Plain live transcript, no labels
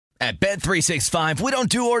At Bet365, we don't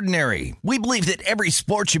do ordinary. We believe that every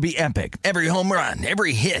sport should be epic. Every home run,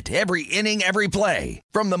 every hit, every inning, every play.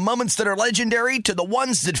 From the moments that are legendary to the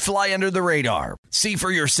ones that fly under the radar. See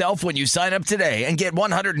for yourself when you sign up today and get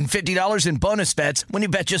 $150 in bonus bets when you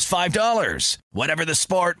bet just $5. Whatever the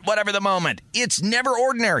sport, whatever the moment, it's never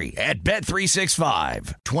ordinary at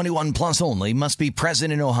Bet365. 21 plus only. Must be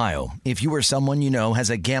present in Ohio. If you or someone you know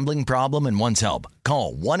has a gambling problem and wants help,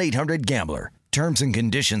 call 1-800-GAMBLER. Terms and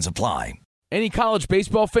conditions apply. Any college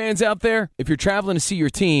baseball fans out there? If you're traveling to see your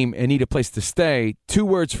team and need a place to stay, 2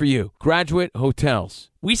 words for you: Graduate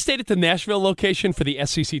Hotels. We stayed at the Nashville location for the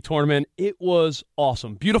SEC tournament. It was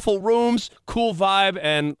awesome. Beautiful rooms, cool vibe,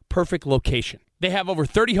 and perfect location. They have over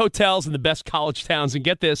 30 hotels in the best college towns, and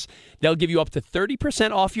get this, they'll give you up to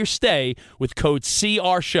 30% off your stay with code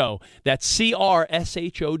CRSHOW. That's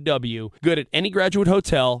CRSHOW. Good at any Graduate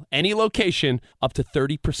Hotel, any location, up to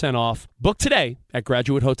 30% off. Book today at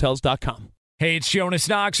graduatehotels.com. Hey, it's Jonas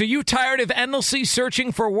Knox. Are you tired of endlessly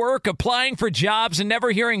searching for work, applying for jobs, and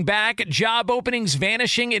never hearing back? Job openings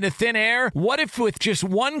vanishing into thin air? What if with just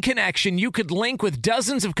one connection, you could link with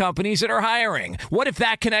dozens of companies that are hiring? What if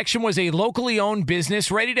that connection was a locally owned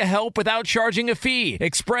business ready to help without charging a fee?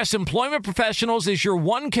 Express Employment Professionals is your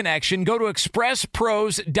one connection. Go to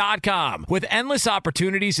expresspros.com. With endless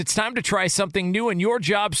opportunities, it's time to try something new in your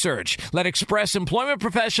job search. Let Express Employment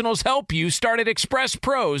Professionals help you. Start at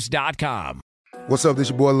expresspros.com. What's up, this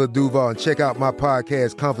your boy Lil Duval, and check out my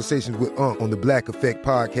podcast, Conversations with Unc, on the Black Effect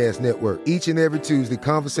Podcast Network. Each and every Tuesday,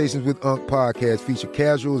 Conversations with Unc podcast feature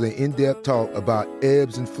casual and in-depth talk about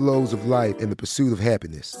ebbs and flows of life and the pursuit of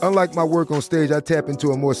happiness. Unlike my work on stage, I tap into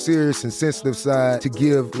a more serious and sensitive side to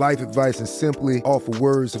give life advice and simply offer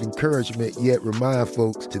words of encouragement, yet remind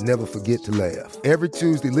folks to never forget to laugh. Every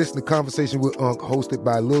Tuesday, listen to Conversations with Unc, hosted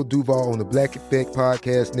by Lil Duval on the Black Effect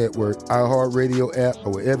Podcast Network, iHeartRadio app,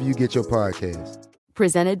 or wherever you get your podcasts.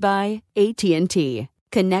 Presented by AT&T.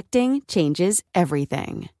 Connecting changes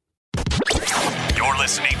everything. You're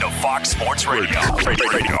listening to Fox Sports Radio.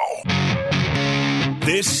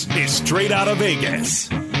 This is Straight Outta Vegas.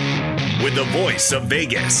 With the voice of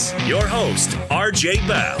Vegas, your host, RJ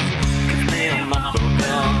Bell. Give me a number,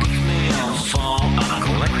 girl. Give me a phone. I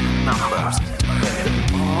collect numbers.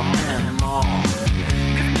 More and more.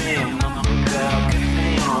 Give me a number, girl. Give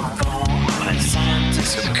me a phone. I'm a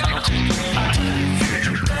scientist of counting.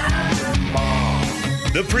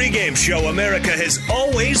 The pregame show America has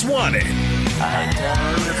always wanted. I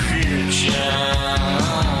tell the future.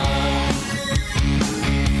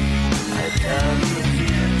 I tell the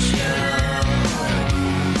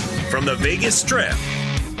future. From the Vegas Strip,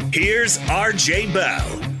 here's RJ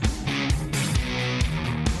Bell.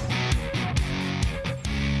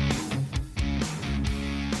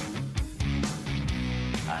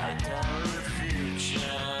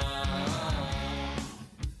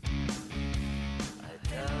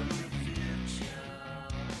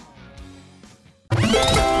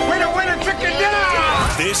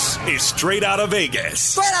 This is Straight Outta Vegas.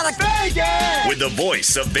 Straight Outta Vegas! With the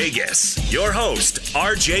voice of Vegas, your host,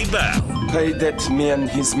 RJ Bell. Pay that man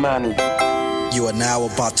his money. You are now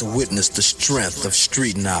about to witness the strength of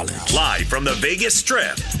street knowledge. Live from the Vegas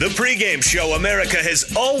Strip, the pregame show America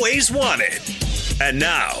has always wanted. And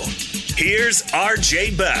now, here's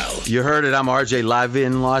RJ Bell. You heard it. I'm RJ, live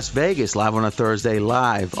in Las Vegas, live on a Thursday,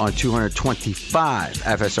 live on 225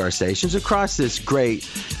 FSR stations across this great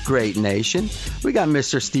nation. We got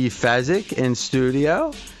Mr. Steve Fezzik in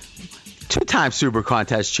studio, 2-time Super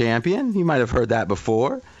Contest champion. You might have heard that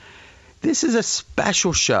before. This is a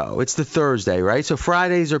special show. It's the Thursday, right? So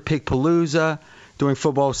Fridays are Pickpalooza during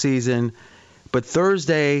football season. But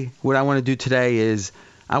Thursday, what I want to do today is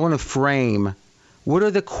I want to frame what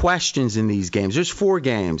are the questions in these games. There's 4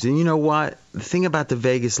 games. And you know what? The thing about the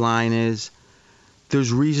Vegas line is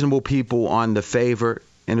there's reasonable people on the favorite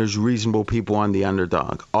and there's reasonable people on the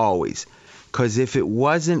underdog, always. Because if it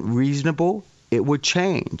wasn't reasonable, it would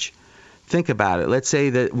change. Think about it. Let's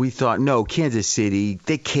say that we thought, no, Kansas City,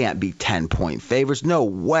 they can't be 10-point favorites. No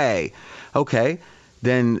way. Okay,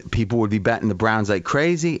 then people would be betting the Browns like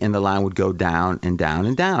crazy, and the line would go down and down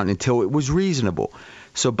and down until it was reasonable.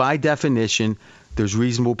 So by definition, there's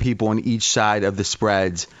reasonable people on each side of the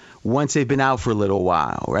spreads once they've been out for a little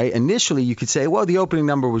while, right? Initially, you could say, well, the opening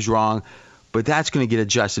number was wrong, but that's going to get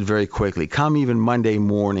adjusted very quickly. Come even Monday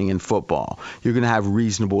morning in football, you're going to have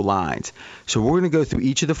reasonable lines. So we're going to go through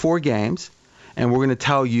each of the 4 games, and we're going to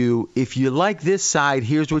tell you, if you like this side,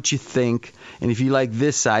 here's what you think, and if you like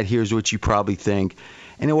this side, here's what you probably think.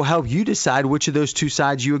 And it will help you decide which of those 2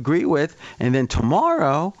 sides you agree with. And then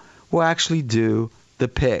tomorrow, we'll actually do the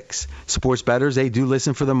picks. Sports bettors, they do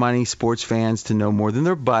listen for the money. Sports fans to know more than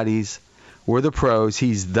their buddies. We're the pros.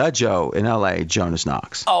 He's the Joe in L.A., Jonas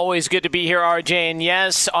Knox. Always good to be here, RJ. And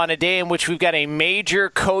yes, on a day in which we've got a major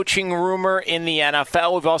coaching rumor in the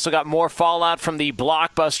NFL, we've also got more fallout from the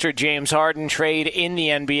blockbuster James Harden trade in the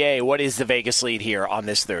NBA. What is the Vegas lead here on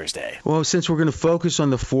this Thursday? Well, since we're going to focus on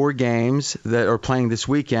the 4 games that are playing this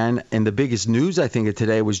weekend, and the biggest news, I think, of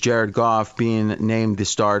today was Jared Goff being named the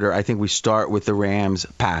starter, I think we start with the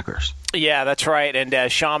Rams-Packers. Yeah, that's right.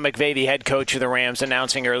 And Sean McVay, the head coach of the Rams,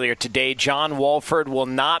 announcing earlier today, John Wolford will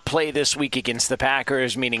not play this week against the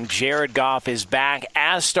Packers, meaning Jared Goff is back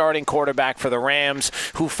as starting quarterback for the Rams,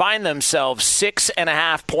 who find themselves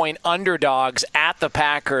 6.5-point underdogs at the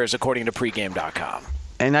Packers, according to pregame.com.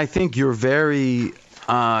 And I think your very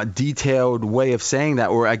detailed way of saying that,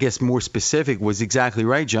 or I guess more specific, was exactly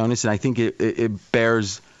right, Jonas, and I think it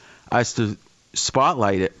bears us to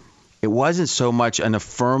spotlight it. It wasn't so much an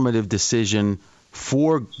affirmative decision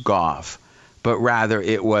for Goff, but rather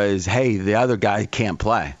it was, hey, the other guy can't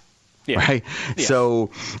play, right? Yeah. So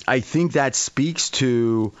I think that speaks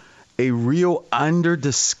to a real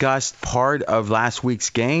under-discussed part of last week's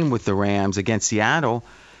game with the Rams against Seattle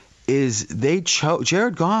is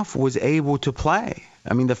Jared Goff was able to play.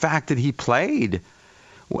 I mean, the fact that he played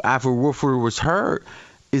after Wolford was hurt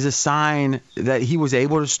is a sign that he was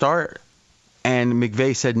able to start. And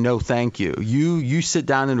McVay said, no, thank you. You sit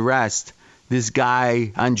down and rest. This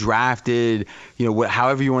guy, undrafted,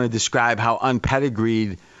 however you want to describe how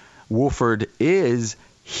unpedigreed Wolford is,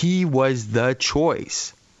 he was the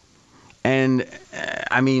choice. And,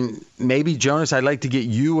 I mean, maybe, Jonas, I'd like to get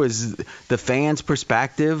you as the fan's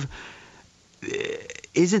perspective.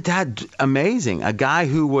 Isn't that amazing? A guy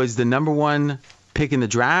who was the number 1 pick in the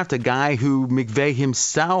draft, a guy who McVay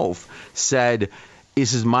himself said,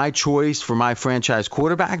 this is my choice for my franchise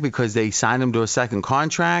quarterback because they signed him to a second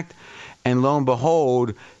contract. And lo and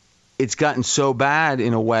behold, it's gotten so bad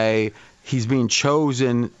in a way, he's being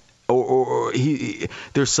chosen or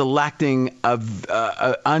they're selecting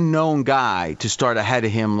an unknown guy to start ahead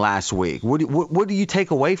of him last week. What do you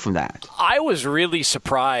take away from that? I was really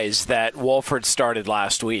surprised that Wolford started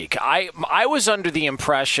last week. I was under the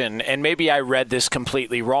impression, and maybe I read this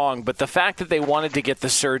completely wrong, but the fact that they wanted to get the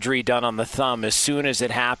surgery done on the thumb as soon as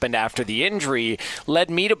it happened after the injury led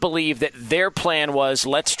me to believe that their plan was,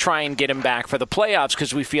 let's try and get him back for the playoffs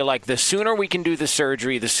because we feel like the sooner we can do the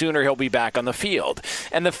surgery, the sooner he'll be back on the field.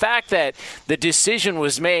 And the fact that the decision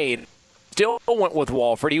was made still went with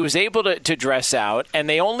Wolford. He was able to dress out, and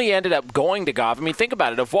they only ended up going to Goff. I mean, think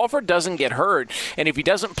about it. If Wolford doesn't get hurt, and if he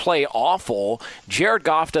doesn't play awful, Jared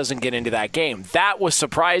Goff doesn't get into that game. That was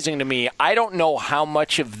surprising to me. I don't know how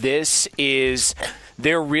much of this is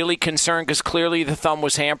they're really concerned because clearly the thumb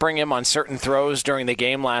was hampering him on certain throws during the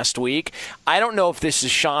game last week. I don't know if this is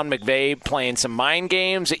Sean McVay playing some mind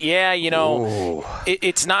games. Yeah,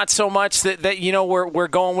 it's not so much that we're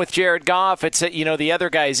going with Jared Goff. It's that, the other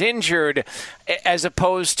guy's injured as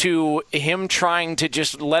opposed to him trying to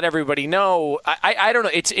just let everybody know. I don't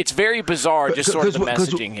know. It's very bizarre, just sort of the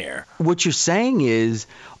messaging here. What you're saying is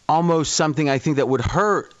almost something I think that would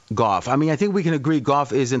hurt Goff. I mean, I think we can agree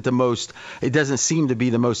Goff isn't it doesn't seem to be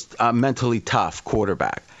the most mentally tough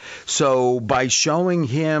quarterback. So by showing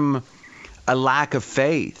him a lack of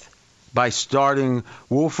faith by starting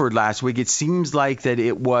Wolford last week, it seems like that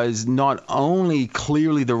it was not only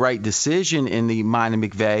clearly the right decision in the mind of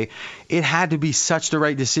McVay, it had to be such the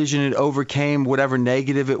right decision it overcame whatever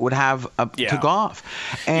negative it would have to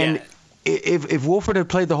Goff. And if Wolford had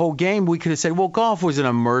played the whole game, we could have said, well, Goff was an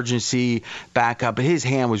emergency backup, but his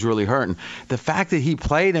hand was really hurting. The fact that he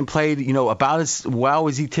played about as well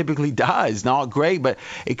as he typically does, not great, but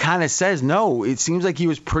it kind of says no. It seems like he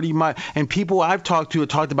was pretty much, and people I've talked to have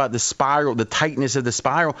talked about the spiral, the tightness of the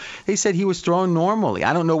spiral. They said he was throwing normally.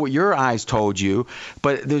 I don't know what your eyes told you,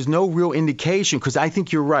 but there's no real indication because I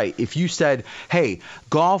think you're right. If you said, hey,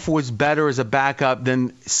 Goff was better as a backup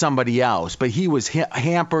than somebody else, but he was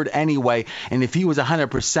hampered anyway, and if he was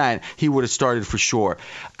 100%, he would have started for sure.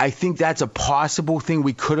 I think that's a possible thing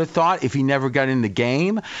we could have thought if he never got in the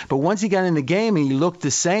game. But once he got in the game and he looked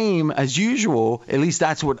the same as usual, at least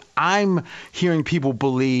that's what I'm hearing people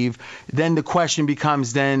believe, then the question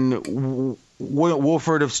becomes wouldn't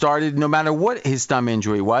Wolford have started no matter what his thumb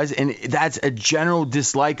injury was? And that's a general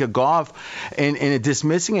dislike of Goff and a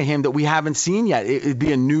dismissing of him that we haven't seen yet. It'd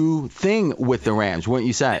be a new thing with the Rams, wouldn't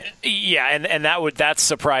you say? Yeah, and that's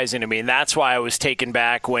surprising to me, and that's why I was taken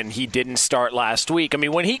back when he didn't start last week. I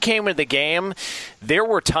mean, when he came into the game, there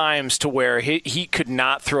were times to where he could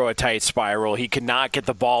not throw a tight spiral. He could not get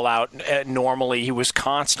the ball out normally. He was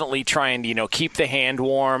constantly trying to, keep the hand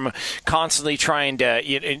warm, constantly trying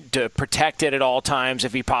to protect it at all times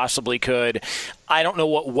if he possibly could. I don't know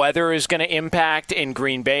what weather is going to impact in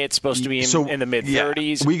Green Bay. It's supposed to be in the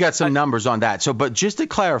mid-30s. Yeah, we got some numbers on that. But just to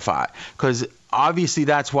clarify, because obviously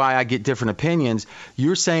that's why I get different opinions,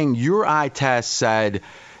 you're saying your eye test said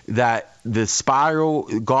that the spiral,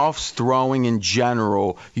 Goff's throwing in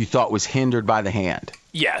general, you thought was hindered by the hand.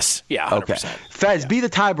 Yes. Yeah, 100%. Okay. Fez, be the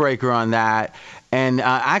tiebreaker on that. And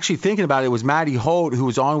actually thinking about it, was Matty Holt, who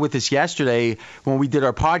was on with us yesterday when we did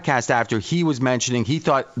our podcast after. He was mentioning he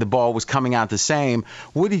thought the ball was coming out the same.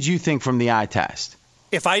 What did you think from the eye test?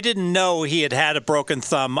 If I didn't know he had a broken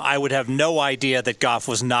thumb, I would have no idea that Goff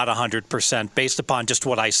was not 100% based upon just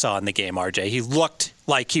what I saw in the game, RJ. He looked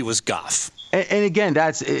like he was Goff. And again,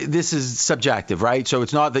 this is subjective, right? So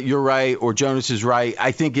it's not that you're right or Jonas is right.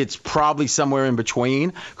 I think it's probably somewhere in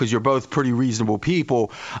between because you're both pretty reasonable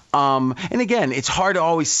people. And again, it's hard to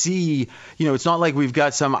always see, it's not like we've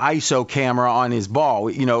got some ISO camera on his ball,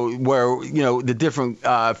 where, the different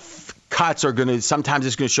cuts are going to, sometimes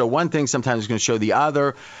it's going to show one thing, sometimes it's going to show the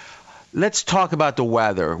other. Let's talk about the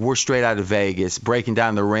weather. We're straight out of Vegas, breaking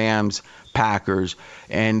down the Rams, Packers,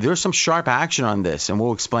 and there's some sharp action on this, and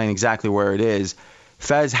we'll explain exactly where it is.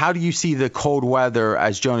 Fez, how do you see the cold weather,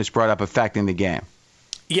 as Jonas brought up, affecting the game?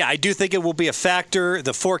 Yeah, I do think it will be a factor.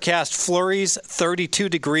 The forecast flurries, 32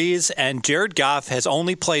 degrees, and Jared Goff has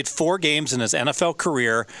only played 4 games in his NFL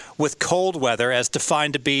career with cold weather, as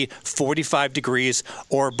defined to be 45 degrees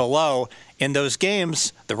or below. In those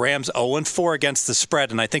games, the Rams 0-4 against the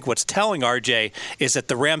spread, and I think what's telling, RJ, is that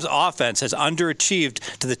the Rams' offense has underachieved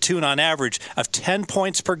to the tune on average of 10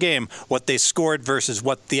 points per game, what they scored versus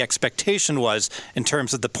what the expectation was in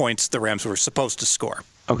terms of the points the Rams were supposed to score.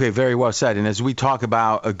 Okay, very well said. And as we talk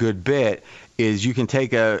about a good bit, is you can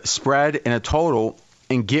take a spread and a total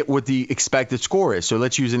and get what the expected score is. So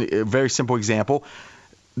let's use a very simple example.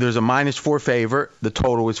 There's a -4 favorite. The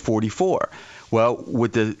total is 44. Well,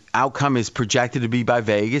 what the outcome is projected to be by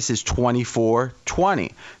Vegas is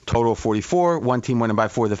 24-20. Total 44, one team winning by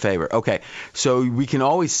 4, the favorite. Okay, so we can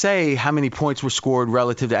always say how many points were scored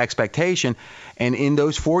relative to expectation. And in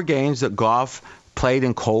those 4 games that Goff played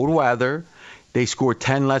in cold weather, they scored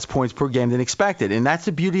 10 less points per game than expected. And that's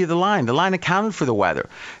the beauty of the line. The line accounted for the weather.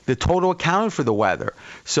 The total accounted for the weather.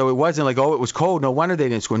 So it wasn't like, it was cold, no wonder they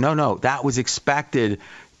didn't score. No, that was expected.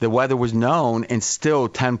 The weather was known, and still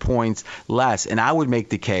 10 points less. And I would make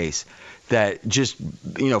the case that just,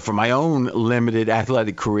 for my own limited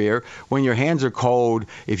athletic career, when your hands are cold,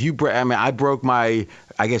 I broke my,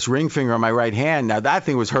 ring finger on my right hand. Now, that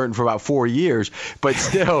thing was hurting for about 4 years, but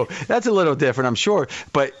still, that's a little different, I'm sure.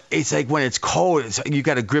 But it's like when it's cold, you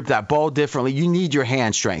got to grip that ball differently. You need your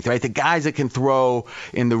hand strength, right? The guys that can throw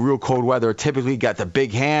in the real cold weather typically got the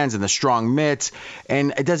big hands and the strong mitts.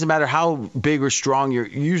 And it doesn't matter how big or strong you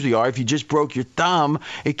usually are. If you just broke your thumb,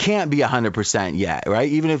 it can't be 100% yet, right?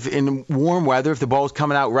 Even if in warm weather, if the ball's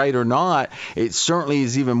coming out right or not, it certainly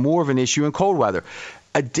is even more of an issue in cold weather.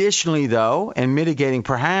 Additionally, though, and mitigating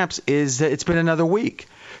perhaps, is that it's been another week.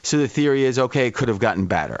 So the theory is, okay, it could have gotten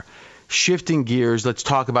better. Shifting gears, let's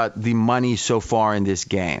talk about the money so far in this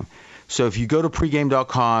game. So if you go to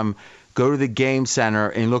pregame.com, go to the game center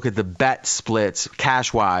and look at the bet splits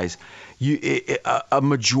cash-wise, a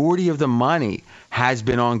majority of the money has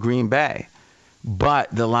been on Green Bay,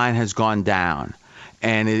 but the line has gone down.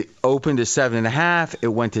 And it opened to 7.5, it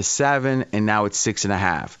went to 7, and now it's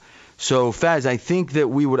 6.5. So, Fez, I think that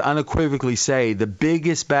we would unequivocally say the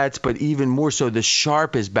biggest bets, but even more so the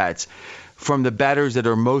sharpest bets from the bettors that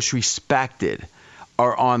are most respected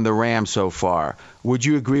are on the Rams so far. Would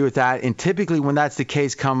you agree with that? And typically when that's the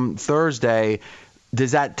case come Thursday,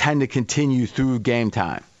 does that tend to continue through game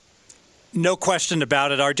time? No question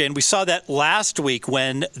about it, RJ. And we saw that last week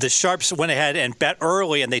when the Sharps went ahead and bet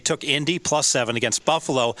early and they took Indy +7 against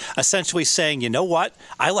Buffalo, essentially saying, you know what?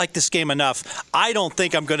 I like this game enough. I don't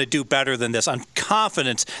think I'm going to do better than this. I'm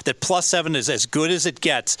confident that +7 is as good as it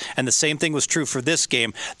gets. And the same thing was true for this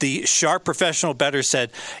game. The sharp professional bettor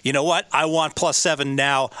said, you know what? I want +7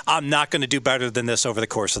 now. I'm not going to do better than this over the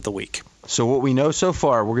course of the week. So what we know so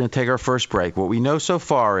far, we're going to take our first break. What we know so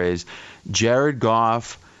far is Jared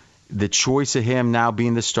Goff, the choice of him now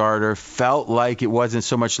being the starter, felt like it wasn't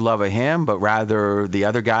so much love of him, but rather the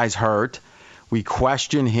other guys hurt. We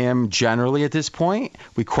question him generally at this point.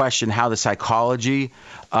 We question how the psychology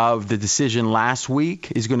of the decision last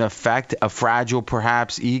week is going to affect a fragile,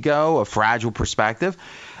 perhaps, ego, a fragile perspective.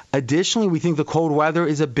 Additionally, we think the cold weather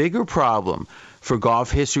is a bigger problem for Goff.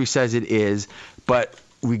 History says it is. But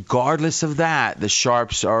regardless of that, the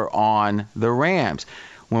Sharps are on the Rams.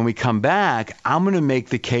 When we come back, I'm going to make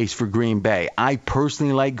the case for Green Bay. I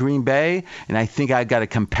personally like Green Bay, and I think I've got a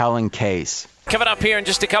compelling case. Coming up here in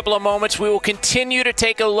just a couple of moments, we will continue to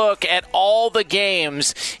take a look at all the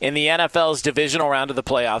games in the NFL's divisional round of the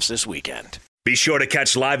playoffs this weekend. Be sure to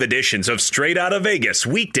catch live editions of Straight Outta Vegas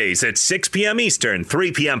weekdays at 6 p.m. Eastern,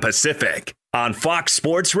 3 p.m. Pacific on Fox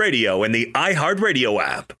Sports Radio and the iHeartRadio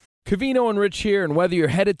app. Covino and Rich here, and whether you're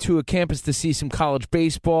headed to a campus to see some college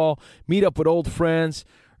baseball, meet up with old friends,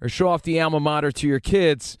 or show off the alma mater to your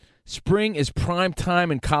kids, spring is prime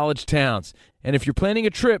time in college towns. And if you're planning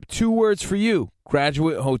a trip, 2 words for you: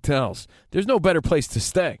 Graduate Hotels. There's no better place to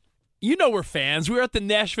stay. You know we're fans. We were at the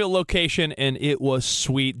Nashville location, and it was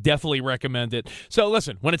sweet. Definitely recommend it. So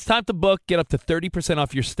listen, when it's time to book, get up to 30%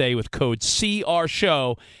 off your stay with code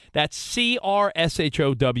CRSHOW. That's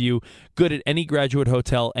CRSHOW. Good at any Graduate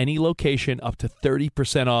Hotel, any location, up to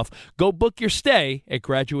 30% off. Go book your stay at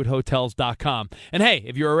graduatehotels.com. And hey,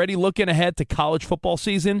 if you're already looking ahead to college football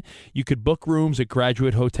season, you could book rooms at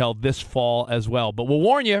Graduate Hotel this fall as well. But we'll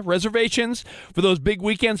warn you, reservations for those big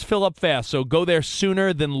weekends fill up fast, so go there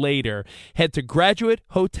sooner than later. Head to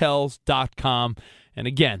graduatehotels.com. And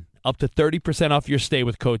again, up to 30% off your stay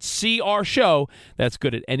with code CRSHOW. That's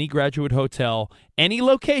good at any Graduate Hotel, any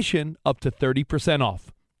location, up to 30%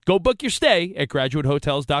 off. Go book your stay at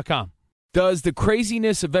graduatehotels.com. Does the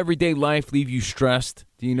craziness of everyday life leave you stressed?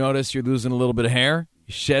 Do you notice you're losing a little bit of hair?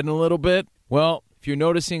 You're shedding a little bit? Well, if you're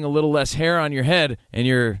noticing a little less hair on your head and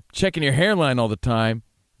you're checking your hairline all the time,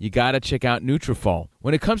 you got to check out Nutrafol.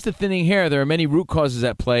 When it comes to thinning hair, there are many root causes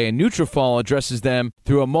at play, and Nutrafol addresses them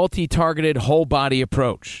through a multi-targeted whole-body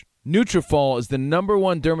approach. Nutrafol is the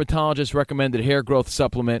 #1 dermatologist-recommended hair growth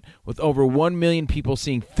supplement, with over 1 million people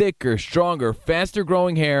seeing thicker, stronger,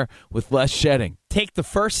 faster-growing hair with less shedding. Take the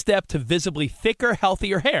first step to visibly thicker,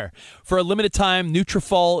 healthier hair. For a limited time,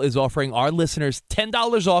 Nutrafol is offering our listeners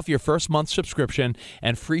 $10 off your first month subscription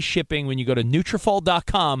and free shipping when you go to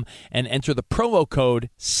Nutrafol.com and enter the promo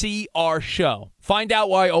code CRSHOW. Find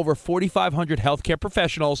out why over 4,500 healthcare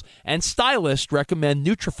professionals and stylists recommend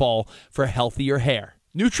Nutrafol for healthier hair.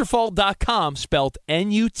 Nutrafol.com, spelled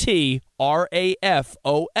Nutrafol.com,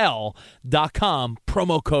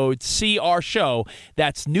 promo code CRSHOW.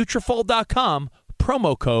 That's Nutrafol.com,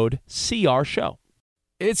 promo code CRSHOW.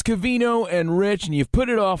 It's Covino and Rich, and you've put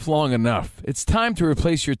it off long enough. It's time to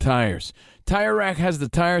replace your tires. Tire Rack has the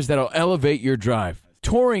tires that'll elevate your drive.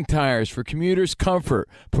 Touring tires for commuters' comfort,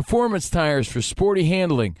 performance tires for sporty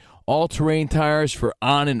handling, all-terrain tires for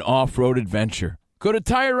on- and off-road adventure. Go to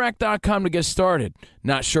TireRack.com to get started.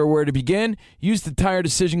 Not sure where to begin? Use the Tire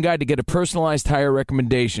Decision Guide to get a personalized tire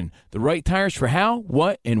recommendation. The right tires for how,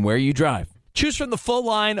 what, and where you drive. Choose from the full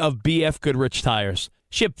line of BF Goodrich tires.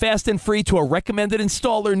 Ship fast and free to a recommended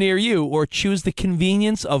installer near you, or choose the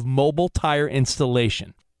convenience of mobile tire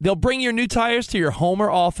installation. They'll bring your new tires to your home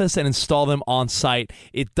or office and install them on site.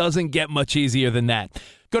 It doesn't get much easier than that.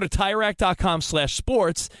 Go to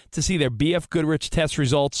TireRack.com/sports to see their BF Goodrich test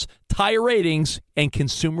results, tire ratings, and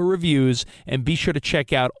consumer reviews, and be sure to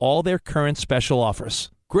check out all their current special offers.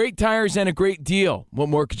 Great tires and a great deal. What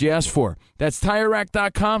more could you ask for? That's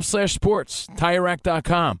TireRack.com/sports.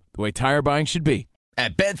 TireRack.com, the way tire buying should be.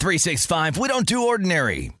 At Bet365, we don't do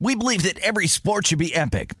ordinary. We believe that every sport should be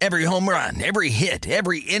epic. Every home run, every hit,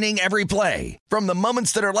 every inning, every play. From the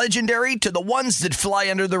moments that are legendary to the ones that fly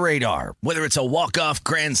under the radar. Whether it's a walk-off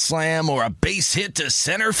grand slam or a base hit to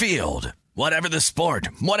center field. Whatever the sport,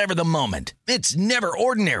 whatever the moment. It's never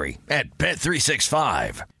ordinary at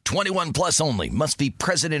Bet365. 21 plus only. Must be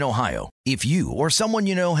present in Ohio. If you or someone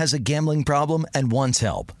you know has a gambling problem and wants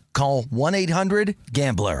help, call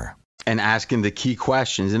 1-800-GAMBLER. And asking the key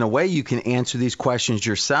questions. In a way, you can answer these questions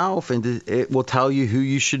yourself, and it will tell you who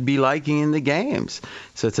you should be liking in the games.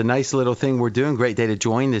 So it's a nice little thing we're doing. Great day to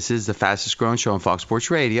join. This is the fastest growing show on Fox Sports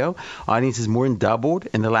Radio. Audience has more than doubled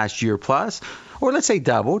in the last year plus. Or let's say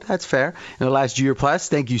doubled. That's fair. In the last year plus.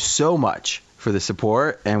 Thank you so much for the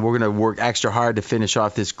support, and we're going to work extra hard to finish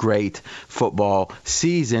off this great football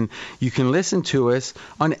season. You can listen to us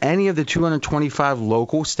on any of the 225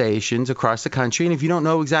 local stations across the country, and if you don't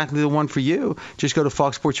know exactly the one for you, just go to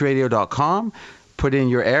foxsportsradio.com, put in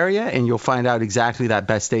your area, and you'll find out exactly that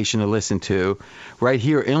best station to listen to. Right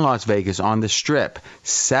here in Las Vegas on the Strip,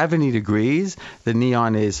 70 degrees, the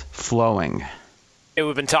neon is flowing.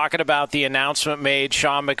 We've been talking about the announcement made,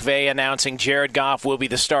 Sean McVay announcing Jared Goff will be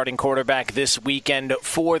the starting quarterback this weekend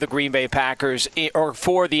for the Green Bay Packers, or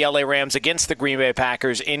for the LA Rams against the Green Bay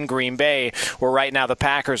Packers in Green Bay, where right now the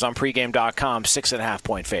Packers on pregame.com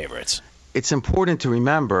 6.5-point favorites. It's important to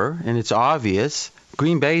remember, and it's obvious,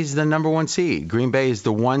 Green Bay is the number one seed. Green Bay is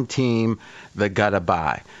the one team that got a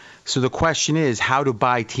bye. So the question is, how do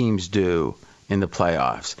bye teams do in the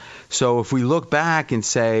playoffs? So if we look back and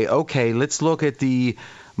say, okay, let's look at the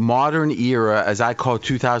modern era, as I call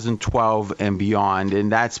 2012 and beyond, and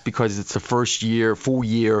that's because it's the first year, full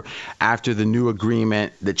year after the new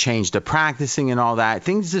agreement that changed the practicing and all that.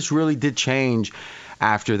 Things just really did change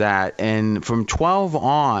after that. And from 12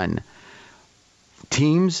 on,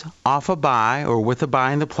 teams off a bye or with a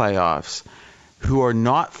bye in the playoffs who are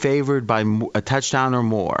not favored by a touchdown or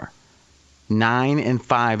more,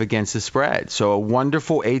 9-5 against the spread. So a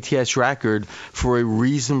wonderful ATS record for a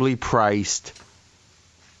reasonably priced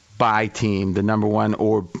bye team, the number one,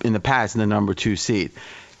 or in the past, the number 2 seed.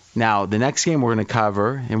 Now, the next game we're going to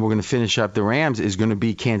cover, and we're going to finish up the Rams, is going to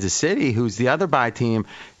be Kansas City, who's the other bye team.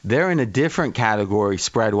 They're in a different category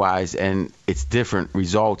spread-wise, and it's different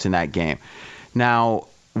results in that game. Now,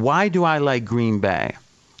 why do I like Green Bay?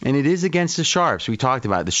 And it is against the Sharps. We talked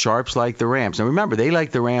about it. The Sharps like the Rams. Now, remember, they like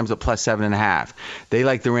the Rams at plus 7.5. They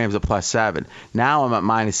like the Rams at plus 7. Now I'm at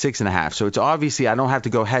minus 6.5. So it's obviously I don't have to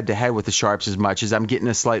go head-to-head with the Sharps as much as I'm getting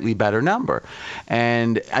a slightly better number.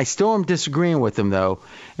 And I still am disagreeing with them, though.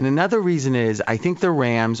 And another reason is I think the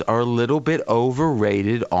Rams are a little bit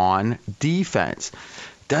overrated on defense.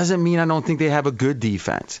 Doesn't mean I don't think they have a good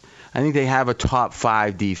defense. I think they have a top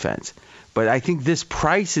 5 defense. But I think this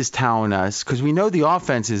price is telling us, because we know the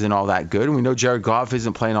offense isn't all that good, and we know Jared Goff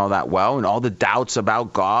isn't playing all that well, and all the doubts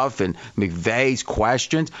about Goff and McVay's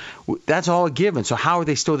questions, that's all a given. So how are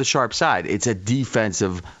they still the sharp side? It's a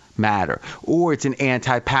defensive matter, or it's an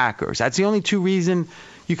anti-Packers. That's the only 2 reasons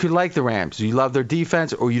you could like the Rams. You love their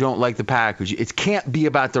defense, or you don't like the Packers. It can't be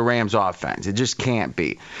about the Rams' offense. It just can't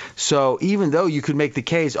be. So even though you could make the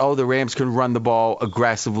case, the Rams can run the ball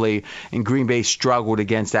aggressively, and Green Bay struggled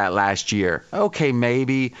against that last year. Okay,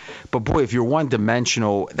 maybe. But, boy, if you're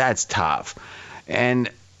one-dimensional, that's tough. And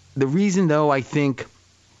the reason, though, I think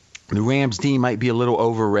the Rams' D might be a little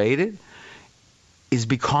overrated is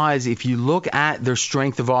because if you look at their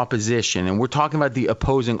strength of opposition, and we're talking about the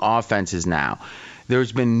opposing offenses now,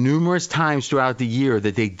 there's been numerous times throughout the year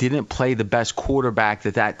that they didn't play the best quarterback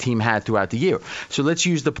that team had throughout the year. So let's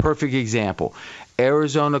use the perfect example.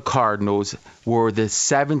 Arizona Cardinals were the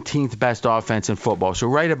 17th best offense in football, so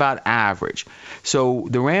right about average. So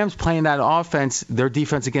the Rams playing that offense, their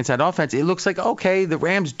defense against that offense, it looks like, okay, the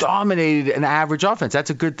Rams dominated an average offense.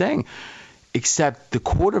 That's a good thing. Except the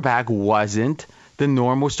quarterback wasn't the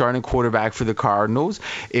normal starting quarterback for the Cardinals.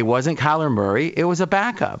 It wasn't Kyler Murray. It was a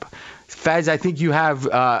backup. Fez, I think you have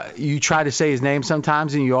you try to say his name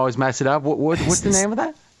sometimes and you always mess it up. What's the name of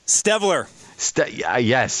that? Stevler.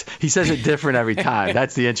 Yes, he says it different every time.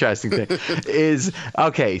 That's the interesting thing.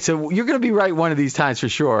 Okay, so you're going to be right one of these times for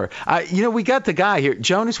sure. We got the guy here.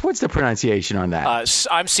 Jonas, what's the pronunciation on that?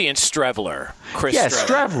 I'm seeing Strevler. Chris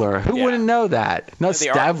Strevler. Who wouldn't know that? Not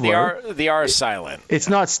Stevler. The R is silent. It's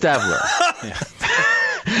not Stevler.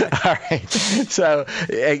 All right. So,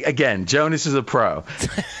 again, Jonas is a pro.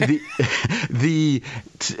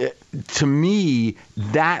 To me,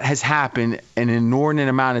 that has happened an inordinate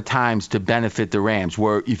amount of times to benefit the Rams,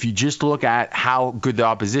 where if you just look at how good the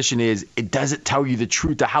opposition is, it doesn't tell you the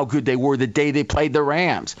truth of how good they were the day they played the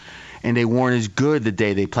Rams. And they weren't as good the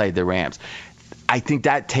day they played the Rams. I think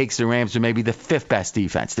that takes the Rams to maybe the 5th best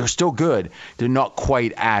defense. They're still good. They're not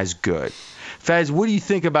quite as good. Fez, what do you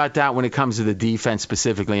think about that when it comes to the defense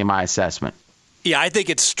specifically in my assessment? Yeah, I think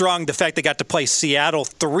it's strong, the fact they got to play Seattle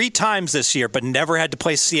 3 times this year, but never had to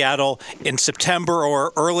play Seattle in September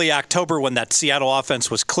or early October when that Seattle offense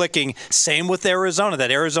was clicking. Same with Arizona. That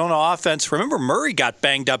Arizona offense, remember Murray got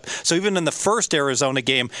banged up, so even in the first Arizona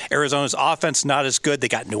game, Arizona's offense not as good. They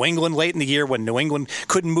got New England late in the year when New England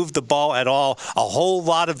couldn't move the ball at all. A whole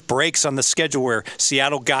lot of breaks on the schedule where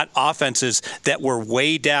Seattle got offenses that were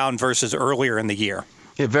way down versus earlier in the year.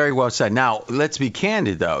 Yeah, very well said. Now, let's be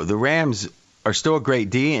candid, though. The Rams are still a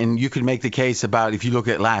great D, and you could make the case about if you look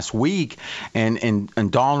at last week and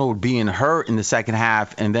Donald being hurt in the second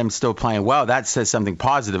half and them still playing well, that says something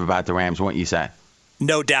positive about the Rams, wouldn't you say?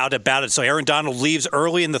 No doubt about it. So Aaron Donald leaves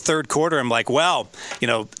early in the third quarter. I'm like, well,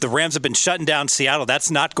 the Rams have been shutting down Seattle.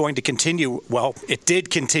 That's not going to continue. Well, it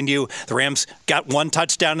did continue. The Rams got 1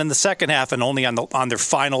 touchdown in the second half, and only on their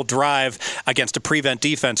final drive against a prevent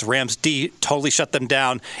defense, Rams D totally shut them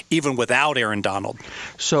down, even without Aaron Donald.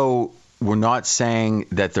 So we're not saying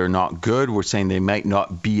that they're not good. We're saying they might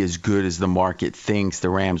not be as good as the market thinks. The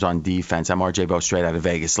Rams on defense. I'm RJ Bell, straight out of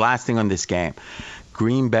Vegas. Last thing on this game,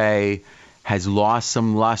 Green Bay has lost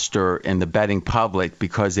some luster in the betting public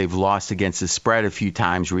because they've lost against the spread a few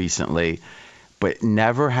times recently, but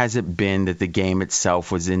never has it been that the game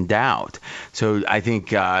itself was in doubt. So I think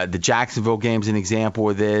the Jacksonville game is an example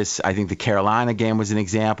of this. I think the Carolina game was an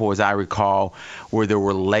example, as I recall, where there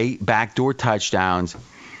were late backdoor touchdowns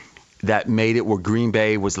that made it where Green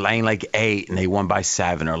Bay was laying like 8 and they won by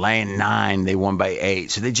 7, or laying 9, they won by 8.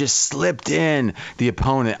 So they just slipped in the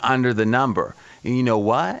opponent under the number. And you know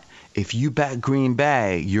what? If you bet Green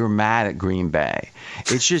Bay, you're mad at Green Bay.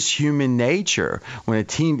 It's just human nature. When a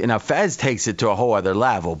team, and now Fez takes it to a whole other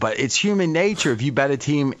level, but it's human nature. If you bet a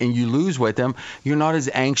team and you lose with them, you're not as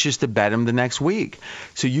anxious to bet them the next week.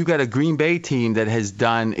 So you got a Green Bay team that has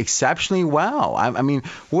done exceptionally well. I mean,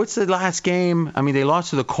 what's the last game? I mean, they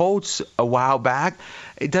lost to the Colts a while back.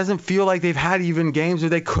 It doesn't feel like they've had even games where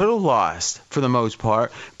they could have lost for the most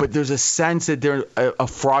part, but there's a sense that they're a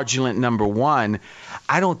fraudulent number one.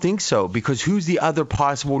 I don't think so, because who's the other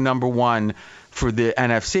possible number one for the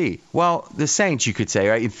NFC? Well, the Saints, you could say,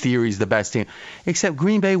 right? In theory, is the best team. Except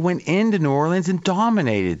Green Bay went into New Orleans and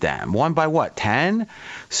dominated them. Won by what, 10?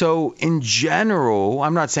 So in general,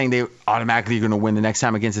 I'm not saying they automatically are going to win the next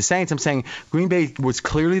time against the Saints. I'm saying Green Bay was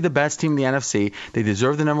clearly the best team in the NFC. They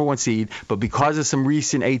deserve the number one seed. But because of some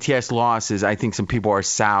recent ATS losses, I think some people are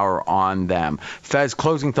sour on them. Fez,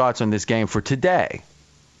 closing thoughts on this game for today.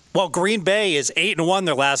 Well, Green Bay is 8-1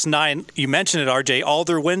 their last 9. You mentioned it, RJ. All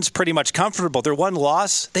their wins pretty much comfortable. Their one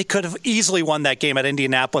loss, they could have easily won that game at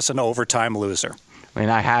Indianapolis, an overtime loser. I mean,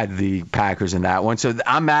 I had the Packers in that one, so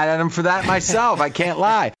I'm mad at them for that myself. I can't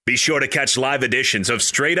lie. Be sure to catch live editions of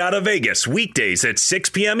Straight Outta Vegas weekdays at 6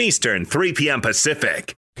 p.m. Eastern, 3 p.m.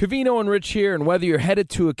 Pacific. Covino and Rich here, and whether you're headed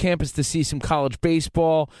to a campus to see some college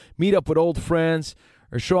baseball, meet up with old friends,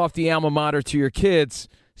 or show off the alma mater to your kids,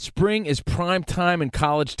 spring is prime time in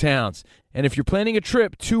college towns. And if you're planning a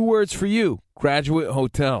trip, 2 words for you: Graduate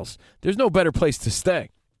Hotels. There's no better place to stay.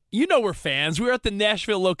 You know we're fans. We were at the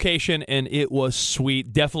Nashville location, and it was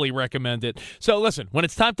sweet. Definitely recommend it. So listen, when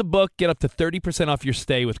it's time to book, get up to 30% off your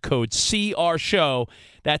stay with code CRSHOW.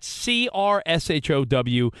 That's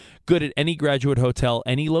CRSHOW. Good at any Graduate Hotel,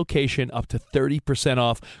 any location, up to 30%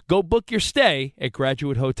 off. Go book your stay at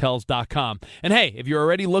graduatehotels.com. And hey, if you're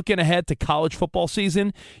already looking ahead to college football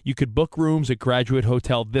season, you could book rooms at Graduate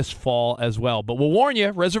Hotel this fall as well. But we'll warn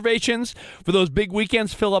you, reservations for those big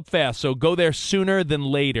weekends fill up fast, so go there sooner than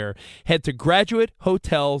later. Head to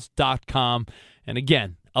graduatehotels.com. And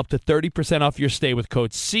again, up to 30% off your stay with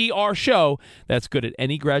code CRSHOW. That's good at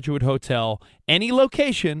any Graduate Hotel, any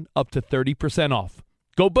location, up to 30% off.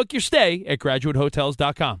 Go book your stay at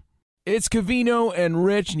graduatehotels.com. It's Covino and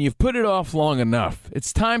Rich, and you've put it off long enough.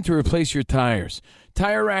 It's time to replace your tires.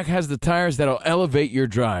 Tire Rack has the tires that'll elevate your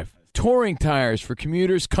drive. Touring tires for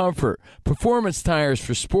commuters' comfort, performance tires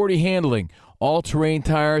for sporty handling, all-terrain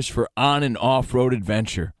tires for on- and off-road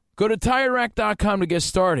adventure. Go to TireRack.com to get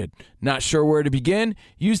started. Not sure where to begin?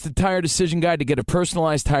 Use the Tire Decision Guide to get a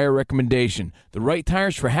personalized tire recommendation. The right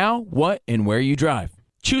tires for how, what, and where you drive.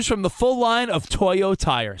 Choose from the full line of Toyo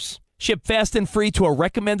tires. Ship fast and free to a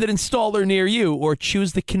recommended installer near you, or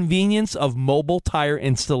choose the convenience of mobile tire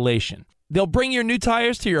installation. They'll bring your new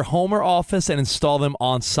tires to your home or office and install them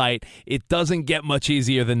on site. It doesn't get much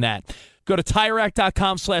easier than that. Go to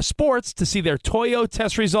TireRack.com/sports to see their Toyo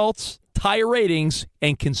test results, tire ratings,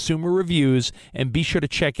 and consumer reviews, and be sure to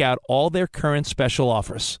check out all their current special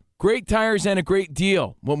offers. Great tires and a great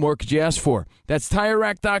deal. What more could you ask for? That's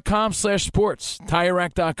TireRack.com/sports.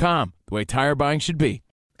 TireRack.com, the way tire buying should be.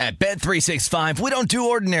 At Bet365, we don't do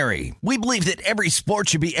ordinary. We believe that every sport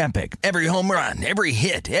should be epic. Every home run, every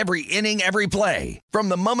hit, every inning, every play. From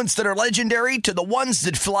the moments that are legendary to the ones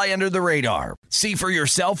that fly under the radar. See for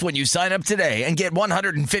yourself when you sign up today and get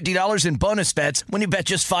 $150 in bonus bets when you bet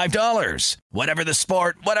just $5. Whatever the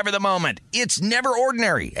sport, whatever the moment, it's never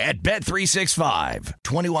ordinary at Bet365.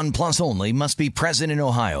 21 plus only. Must be present in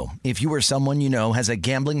Ohio. If you or someone you know has a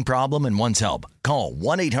gambling problem and wants help, call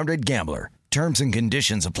 1-800-GAMBLER. Terms and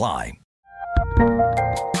conditions apply.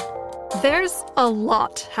 There's a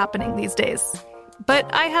lot happening these days,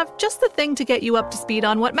 but I have just the thing to get you up to speed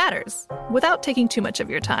on what matters without taking too much of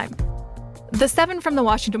your time. The 7 from the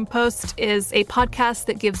Washington Post is a podcast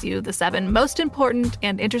that gives you the 7 most important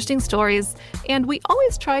and interesting stories, and we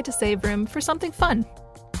always try to save room for something fun.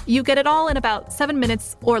 You get it all in about 7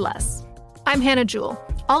 minutes or less. I'm Hannah Jewell.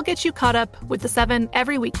 I'll get you caught up with the 7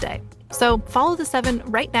 every weekday. So follow the 7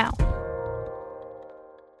 right now.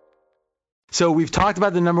 So we've talked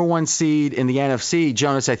about the number 1 seed in the NFC.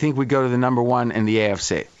 Jonas, I think we go to the number 1 in the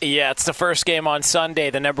AFC. Yeah, it's the first game on Sunday.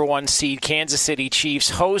 The number 1 seed Kansas City Chiefs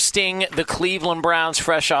hosting the Cleveland Browns,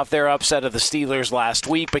 fresh off their upset of the Steelers last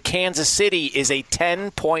week. But Kansas City is a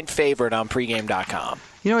 10-point favorite on pregame.com.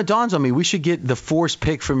 You know, it dawns on me, we should get the forced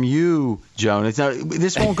pick from you, Jonas. Now,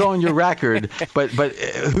 this won't go on your record, but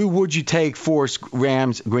who would you take for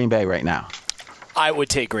Rams Green Bay right now? I would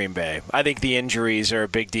take Green Bay. I think the injuries are a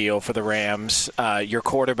big deal for the Rams. Your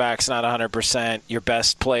quarterback's not 100%. Your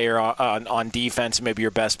best player on defense, maybe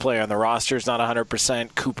your best player on the roster is not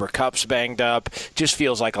 100%. Cooper Kupp's banged up. Just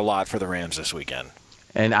feels like a lot for the Rams this weekend.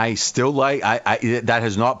 And I still that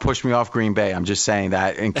has not pushed me off Green Bay. I'm just saying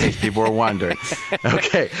that in case people are wondering.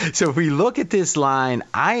 Okay, so if we look at this line,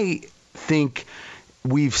 I think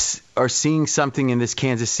we are seeing something in this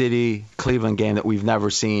Kansas City-Cleveland game that we've never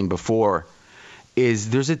seen before.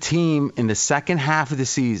 There's a team in the second half of the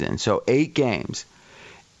season, so 8 games.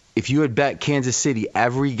 If you had bet Kansas City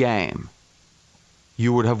every game,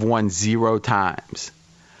 you would have won 0 times.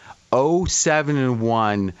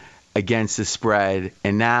 0-7-1 against the spread,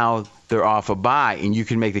 and now they're off a bye, and you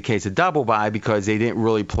can make the case a double bye because they didn't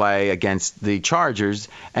really play against the Chargers,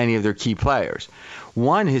 any of their key players.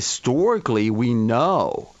 One, historically, we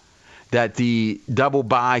know that the double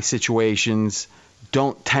bye situations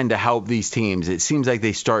don't tend to help these teams. It seems like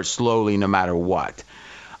they start slowly no matter what.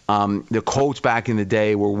 The Colts back in the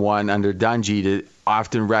day were one under Dungy to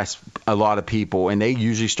often rest a lot of people, and they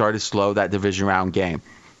usually started slow that division round game.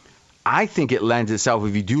 I think it lends itself,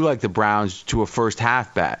 if you do like the Browns, to a first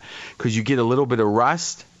half bet because you get a little bit of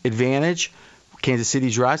rust advantage, Kansas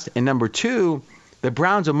City's rust. And number 2, the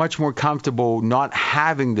Browns are much more comfortable not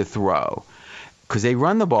having to throw because they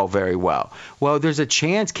run the ball very well. Well, there's a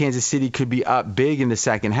chance Kansas City could be up big in the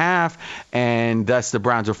second half, and thus the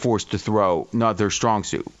Browns are forced to throw, not their strong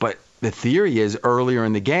suit. But the theory is earlier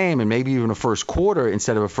in the game, and maybe even a first quarter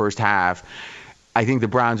instead of a first half, I think the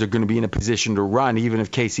Browns are going to be in a position to run, even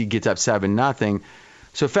if KC gets up 7-0.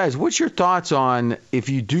 So, Fez, what's your thoughts on, if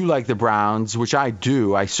you do like the Browns, which I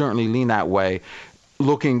do, I certainly lean that way,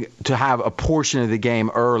 looking to have a portion of the game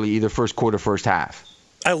early, either first quarter, first half?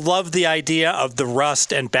 I love the idea of the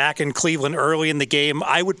rust and back in Cleveland early in the game.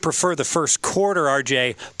 I would prefer the first quarter,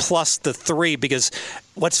 RJ, plus the 3 because,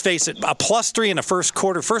 let's face it, a +3 in a first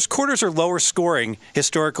quarter. First quarters are lower scoring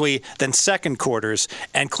historically than second quarters,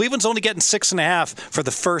 and Cleveland's only getting 6.5 for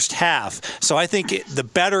the first half. So I think the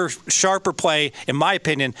better, sharper play, in my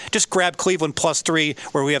opinion, just grab Cleveland +3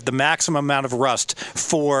 where we have the maximum amount of rust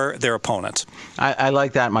for their opponent. I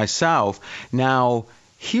like that myself. Now,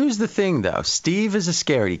 here's the thing, though. Steve is a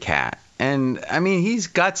scaredy cat. And, I mean, he's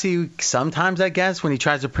gutsy sometimes, I guess, when he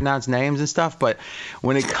tries to pronounce names and stuff. But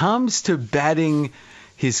when it comes to betting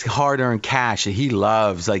his hard-earned cash that he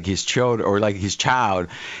loves, like his child,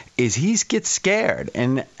 is he gets scared.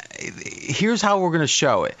 And here's how we're going to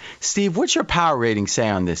show it. Steve, what's your power rating say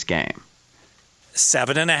on this game?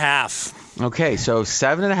 7.5. Okay, so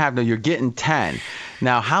 7.5. Now you're getting 10.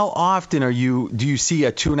 Now, how often do you see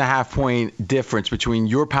a 2.5-point difference between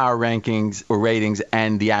your power rankings or ratings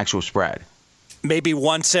and the actual spread? Maybe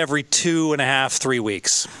once every 2.5, 3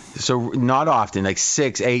 weeks. So not often, like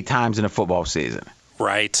 6-8 times in a football season.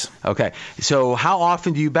 Right. Okay. So how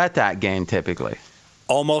often do you bet that game typically?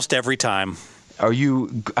 Almost every time. Have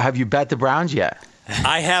you bet the Browns yet?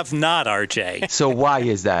 I have not, RJ. So why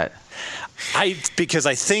is that? Because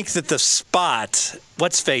I think that the spot,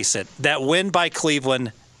 let's face it, that win by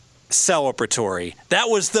Cleveland, celebratory. That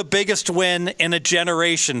was the biggest win in a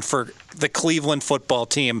generation for the Cleveland football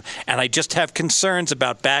team, and I just have concerns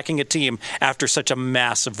about backing a team after such a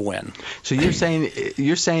massive win. So you're saying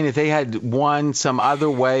if they had won some other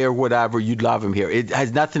way or whatever, you'd love them here. It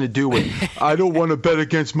has nothing to do with I don't want to bet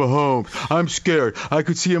against Mahomes. I'm scared. I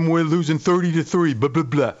could see him losing 30-3. Blah blah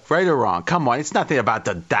blah. Right or wrong? Come on, it's nothing about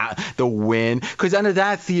the win. Because under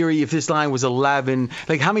that theory, if this line was 11,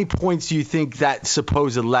 like how many points do you think that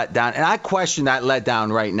supposed letdown? And I question that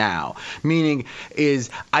letdown right now. Meaning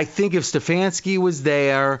I think if Stefanski was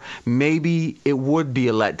there, maybe it would be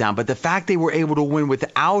a letdown. But the fact they were able to win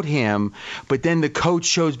without him, but then the coach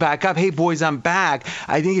shows back up, hey, boys, I'm back,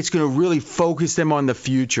 I think it's going to really focus them on the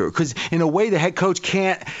future. Because in a way, the head coach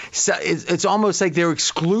can't – it's almost like they're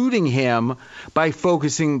excluding him by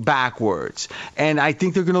focusing backwards. And I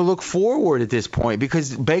think they're going to look forward at this point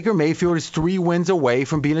because Baker Mayfield is 3 wins away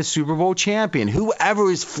from being a Super Bowl champion. Whoever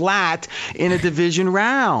is flat in a division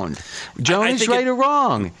round. Jonas, right or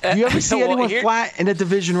wrong? Do you ever see anyone flat in a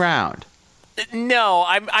division round? No,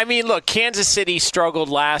 I mean, look, Kansas City struggled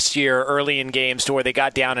last year early in games to where they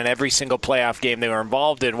got down in every single playoff game they were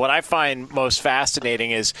involved in. What I find most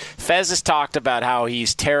fascinating is Fez has talked about how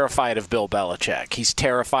he's terrified of Bill Belichick. He's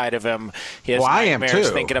terrified of him. He has nightmares I am too.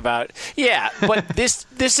 thinking about but this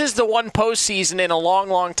is the one postseason in a long,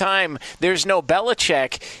 long time. There's no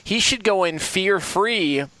Belichick. He should go in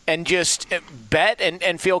fear-free and just bet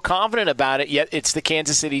and feel confident about it, yet it's the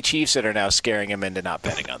Kansas City Chiefs that are now scaring him into not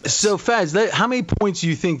betting on this. So, Fez, how many points do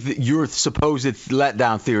you think that your supposed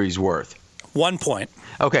letdown theory is worth? 1 point.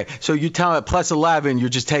 Okay, so you tell it plus 11, you're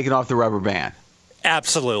just taking off the rubber band.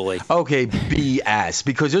 Absolutely. Okay, BS,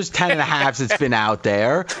 because there's 10.5 that's been out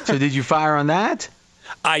there. So did you fire on that?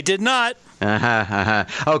 I did not.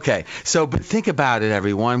 Okay, so but think about it,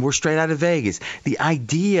 everyone. We're straight out of Vegas. The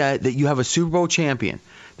idea that you have a Super Bowl champion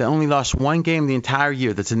that only lost one game the entire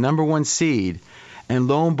year, that's a number 1 seed, and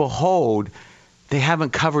lo and behold, they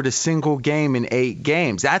haven't covered a single game in 8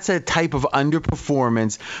 games. That's a type of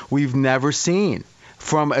underperformance we've never seen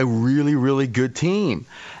from a really, really good team.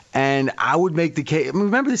 And I would make the case.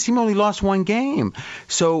 Remember, this team only lost 1 game.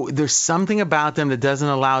 So there's something about them that doesn't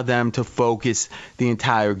allow them to focus the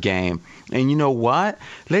entire game. And you know what?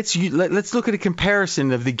 Let's look at a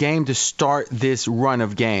comparison of the game to start this run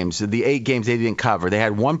of games. The 8 games they didn't cover. They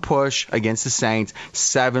had 1 push against the Saints,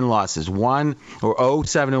 7 losses,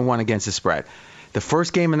 7-1 against the spread. The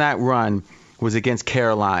first game in that run was against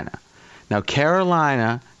Carolina. Now,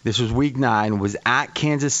 Carolina, this was week 9, was at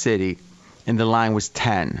Kansas City, and the line was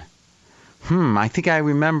 10. I think I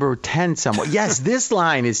remember 10 somewhat. Yes, this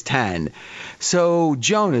line is 10. So,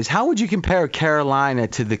 Jonas, how would you compare Carolina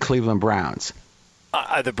to the Cleveland Browns?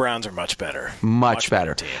 The Browns are much better. Much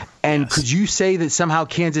better. Team. And yes. Could you say that somehow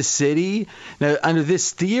Kansas City, now under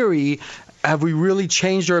this theory, have we really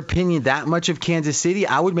changed our opinion that much of Kansas City?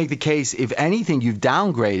 I would make the case, if anything, you've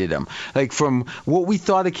downgraded them. Like from what we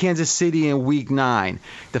thought of Kansas City in week 9,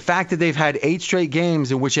 the fact that they've had 8 straight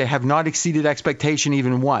games in which they have not exceeded expectation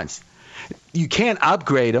even once. You can't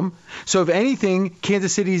upgrade them. So if anything,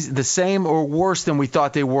 Kansas City's the same or worse than we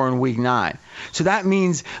thought they were in week 9. So that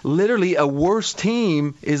means literally a worse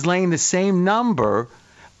team is laying the same number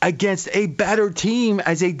against a better team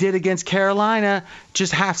as they did against Carolina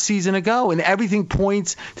just half season ago. And everything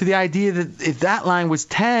points to the idea that if that line was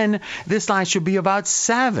 10, this line should be about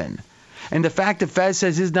 7. And the fact that Fez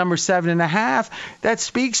says his number 7.5, that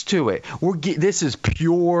speaks to it. This is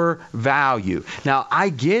pure value. Now, I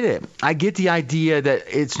get it. I get the idea that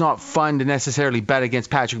it's not fun to necessarily bet against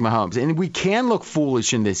Patrick Mahomes. And we can look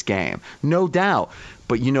foolish in this game, no doubt.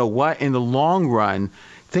 But you know what? In the long run,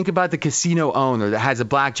 think about the casino owner that has a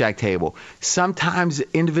blackjack table. Sometimes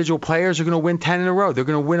individual players are going to win 10 in a row. They're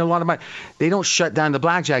going to win a lot of money. They don't shut down the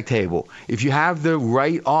blackjack table. If you have the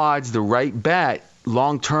right odds, the right bet,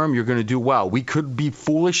 long term, you're going to do well. We could be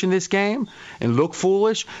foolish in this game and look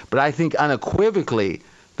foolish, but I think unequivocally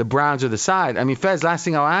the Browns are the side. I mean, Fez, last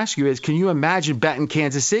thing I'll ask you is, can you imagine betting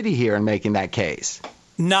Kansas City here and making that case?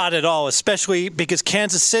 Not at all, especially because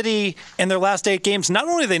Kansas City, in their last 8 games, not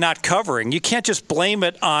only are they not covering, you can't just blame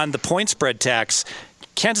it on the point spread tax.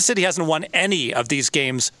 Kansas City hasn't won any of these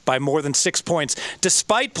games by more than 6 points,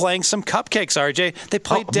 despite playing some cupcakes, RJ. They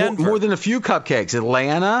played Denver. More than a few cupcakes.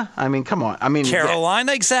 Atlanta? I mean, come on.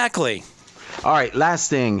 Carolina, exactly. All right, last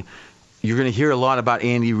thing. You're going to hear a lot about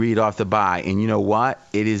Andy Reid off the bye, and you know what?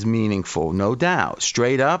 It is meaningful, no doubt.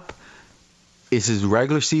 Straight up, it's his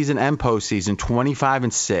regular season and postseason,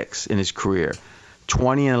 25-6 in his career,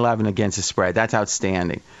 20-11 against the spread. That's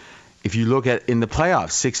outstanding. If you look at in the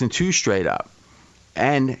playoffs, 6-2 straight up,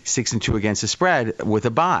 and 6-2 against the spread with a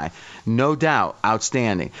bye, no doubt,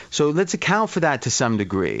 outstanding. So let's account for that to some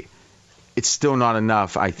degree. It's still not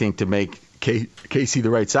enough, I think, to make KC the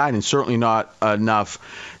right side, and certainly not enough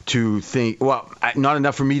to think, not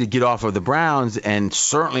enough for me to get off of the Browns, and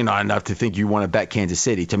certainly not enough to think you want to bet Kansas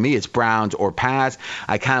City. To me, it's Browns or pass.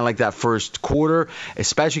 I kind of like that first quarter,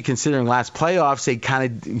 especially considering last playoffs, they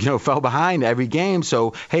kind of fell behind every game.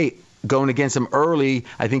 So, hey, going against them early,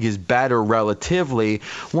 I think, is better relatively.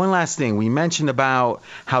 One last thing. We mentioned about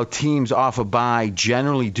how teams off a bye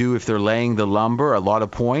generally do if they're laying the lumber, a lot of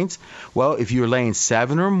points. Well, if you're laying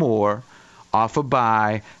 7 or more off a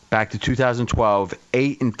bye back to 2012,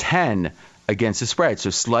 8-10 against the spread, so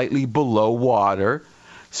slightly below water.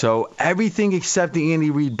 So everything except the Andy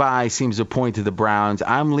Reid bye seems to point to the Browns.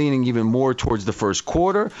 I'm leaning even more towards the first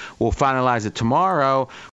quarter. We'll finalize it tomorrow.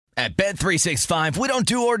 At Bet365, we don't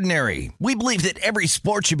do ordinary. We believe that every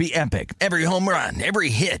sport should be epic. Every home run, every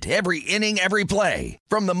hit, every inning, every play.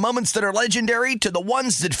 From the moments that are legendary to the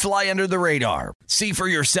ones that fly under the radar. See for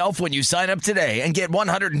yourself when you sign up today and get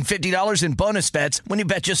 $150 in bonus bets when you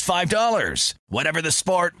bet just $5. Whatever the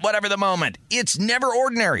sport, whatever the moment, it's never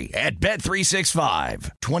ordinary at Bet365.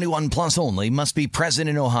 21 plus only. Must be present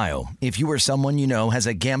in Ohio. If you or someone you know has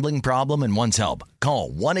a gambling problem and wants help, call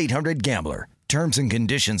 1-800-GAMBLER. Terms and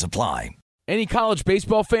conditions apply. Any college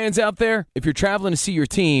baseball fans out there? If you're traveling to see your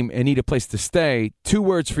team and need a place to stay, 2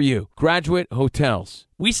 words for you: Graduate Hotels.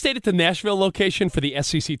 We stayed at the Nashville location for the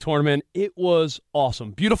SEC tournament. It was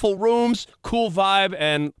awesome. Beautiful rooms, cool vibe,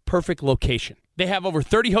 and perfect location. They have over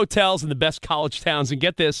 30 hotels in the best college towns, and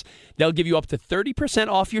get this, they'll give you up to 30%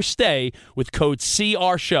 off your stay with code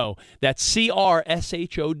CRSHOW. That's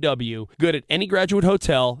CRSHOW. Good at any Graduate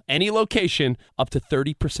Hotel, any location, up to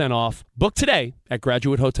 30% off. Book today at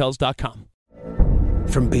graduatehotels.com.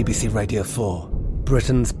 From BBC Radio 4,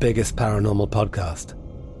 Britain's biggest paranormal podcast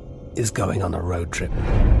is going on a road trip.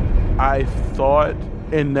 I thought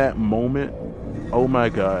in that moment, oh my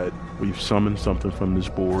God, we've summoned something from this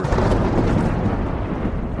board.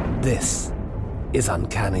 This is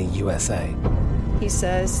Uncanny USA. He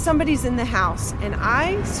says, somebody's in the house, and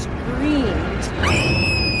I screamed.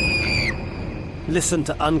 Listen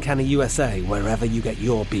to Uncanny USA wherever you get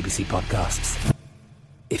your BBC podcasts,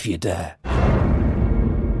 if you dare.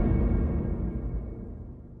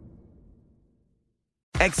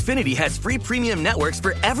 Xfinity has free premium networks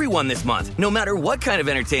for everyone this month, no matter what kind of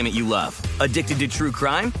entertainment you love. Addicted to true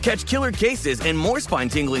crime? Catch killer cases and more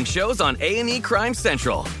spine-tingling shows on A&E Crime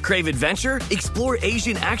Central. Crave adventure? Explore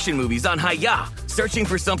Asian action movies on Hi-YAH. Searching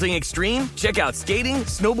for something extreme? Check out skating,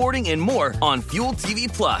 snowboarding, and more on Fuel TV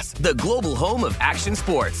Plus, the global home of action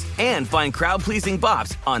sports. And find crowd-pleasing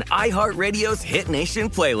bops on iHeartRadio's Hit Nation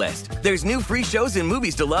playlist. There's new free shows and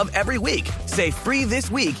movies to love every week. Say free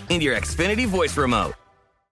this week in your Xfinity voice remote.